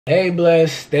Hey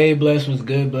blessed, stay blessed, what's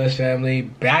good blessed family?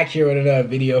 Back here with another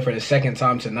video for the second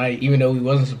time tonight, even though we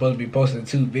wasn't supposed to be posting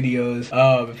 2 videos.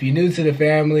 If you're new to the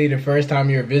family, the first time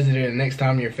you're a visitor, the next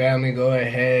time you're family, go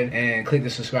ahead and click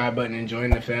the subscribe button and join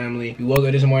the family. If you woke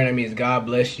up this morning, that means God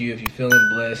bless you. If you're feeling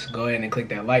blessed, go ahead and click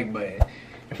that like button.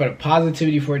 And for the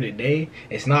positivity for today,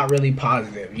 it's not really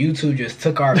positive. YouTube just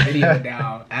took our video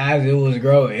down as it was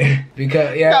growing.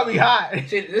 Because yeah, gotta be hot.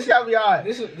 This gotta be hot.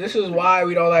 This is why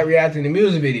we don't like reacting to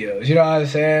music videos. You know what I'm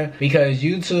saying? Because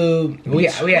YouTube, we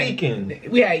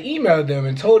had emailed them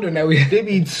and told them that they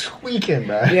be tweaking,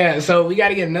 man. Yeah, so we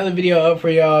gotta get another video up for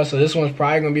y'all. So this one's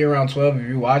probably gonna be around 12. If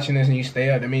you're watching this and you stay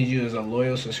up, that means you is a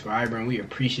loyal subscriber, and we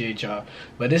appreciate y'all.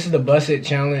 But this is the Bust It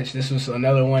Challenge. This was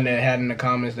another one that had in the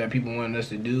comments that people wanted us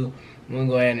to do. I'm gonna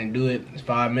go ahead and do it. It's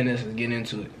 5 minutes. Let's get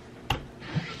into it.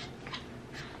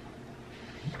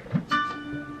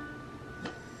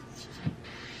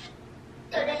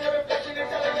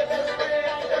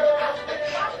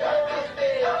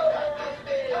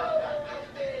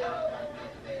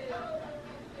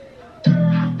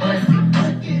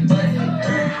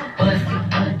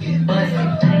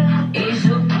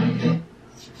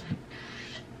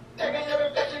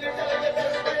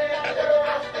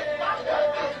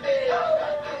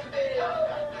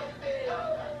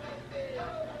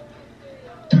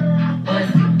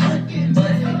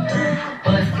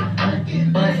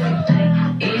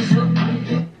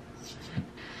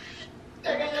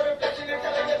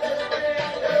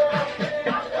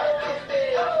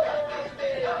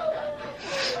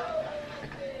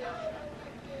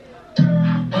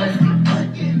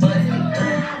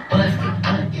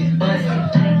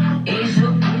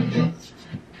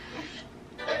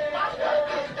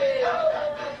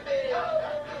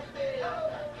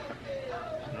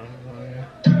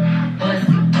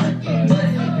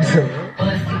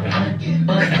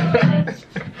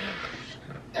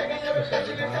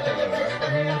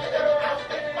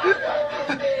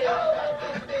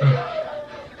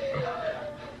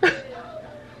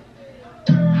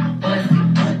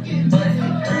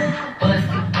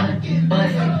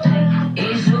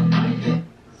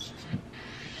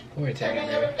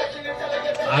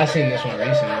 I seen this one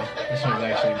recently. This one's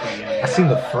actually pretty good. I seen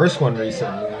the first one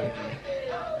recently.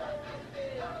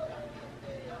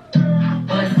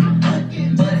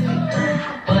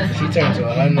 She turned to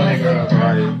another girl,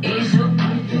 right?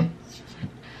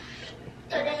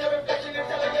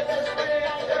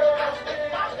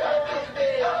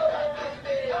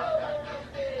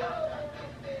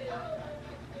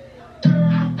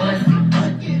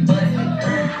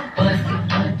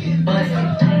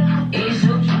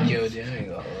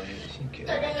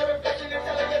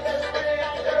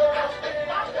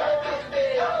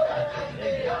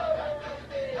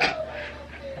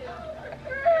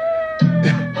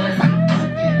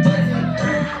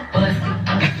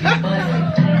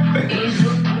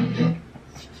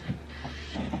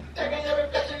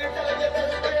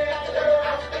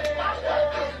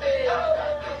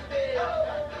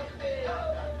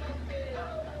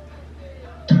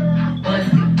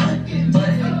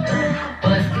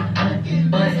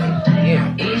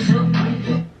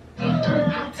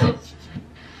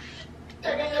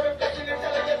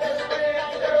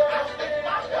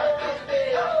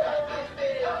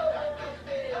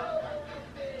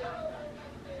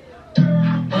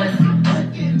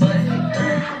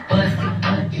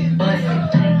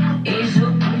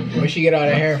 Where'd she get all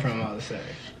the hair from all of a sudden?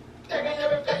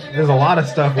 There's a lot of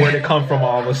stuff where it come from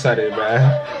all of a sudden,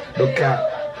 man. Look out.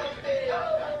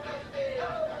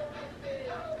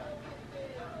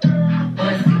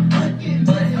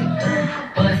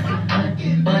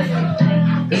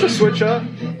 It's a switch up.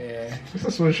 Yeah. It's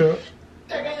a switch up.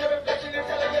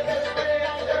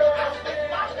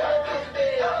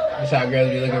 That's how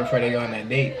girls be looking before they go on that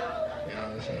date. You know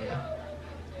what I'm saying?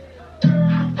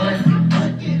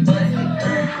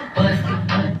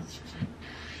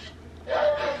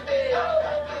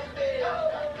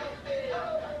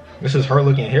 This is her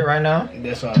looking hit right now?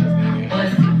 That's all this nigga.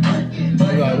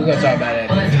 We're gonna talk about that.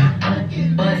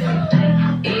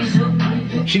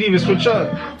 She didn't even switch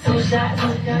up.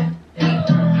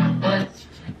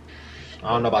 I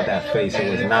don't know about that face.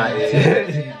 It was not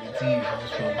it.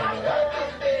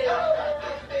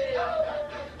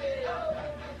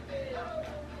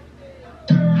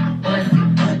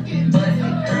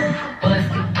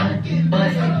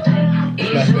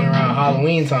 Must have been around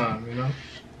Halloween time, you know?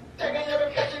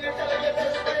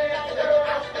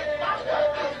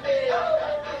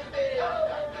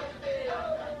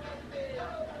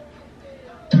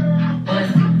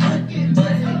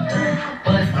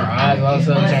 Her eyes all of a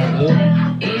sudden turn blue.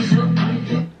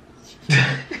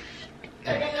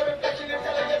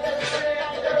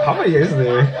 How many is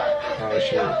there? Oh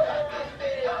shit.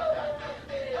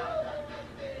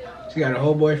 She got a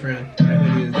whole boyfriend. That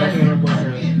hoodie is definitely her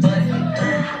boyfriend.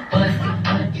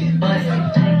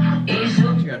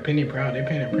 She got Penny Proud. They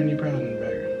painted Penny Proud in the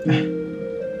background.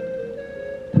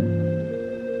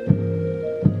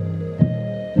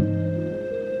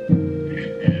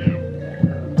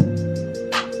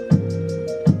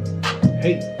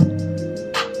 Hey.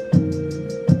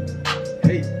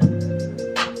 Hey.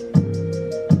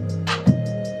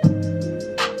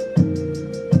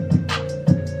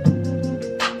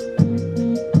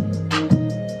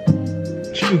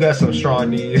 She got some strong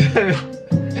knees. Look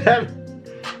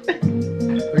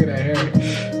at that hair.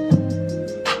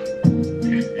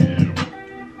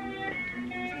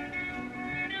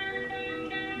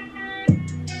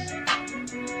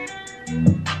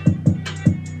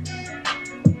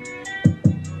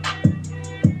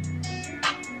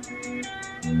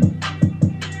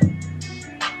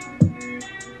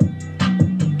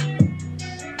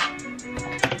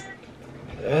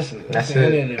 That's the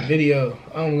end of the video.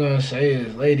 All I'm gonna say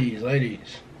is, ladies.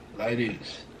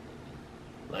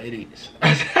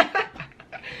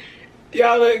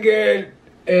 Y'all look good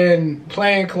in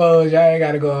plain clothes. Y'all ain't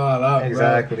gotta go all out,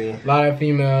 exactly. Bro. A lot of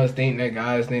females think that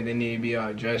guys think they need to be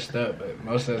all dressed up, but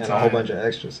most of the time, a whole bunch of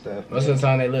extra stuff. Most of the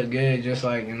time, they look good just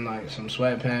like in like some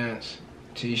sweatpants,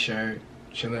 t-shirt,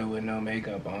 chilling with no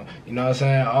makeup on. You know what I'm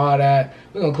saying? All that.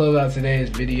 We're gonna close out today's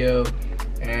video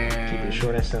and keep it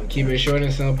short and simple. Keep it short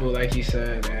and simple, like he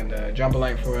said, and drop a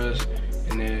like for us.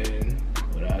 And then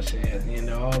what I say at the end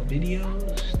of all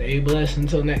videos, stay blessed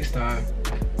until next time.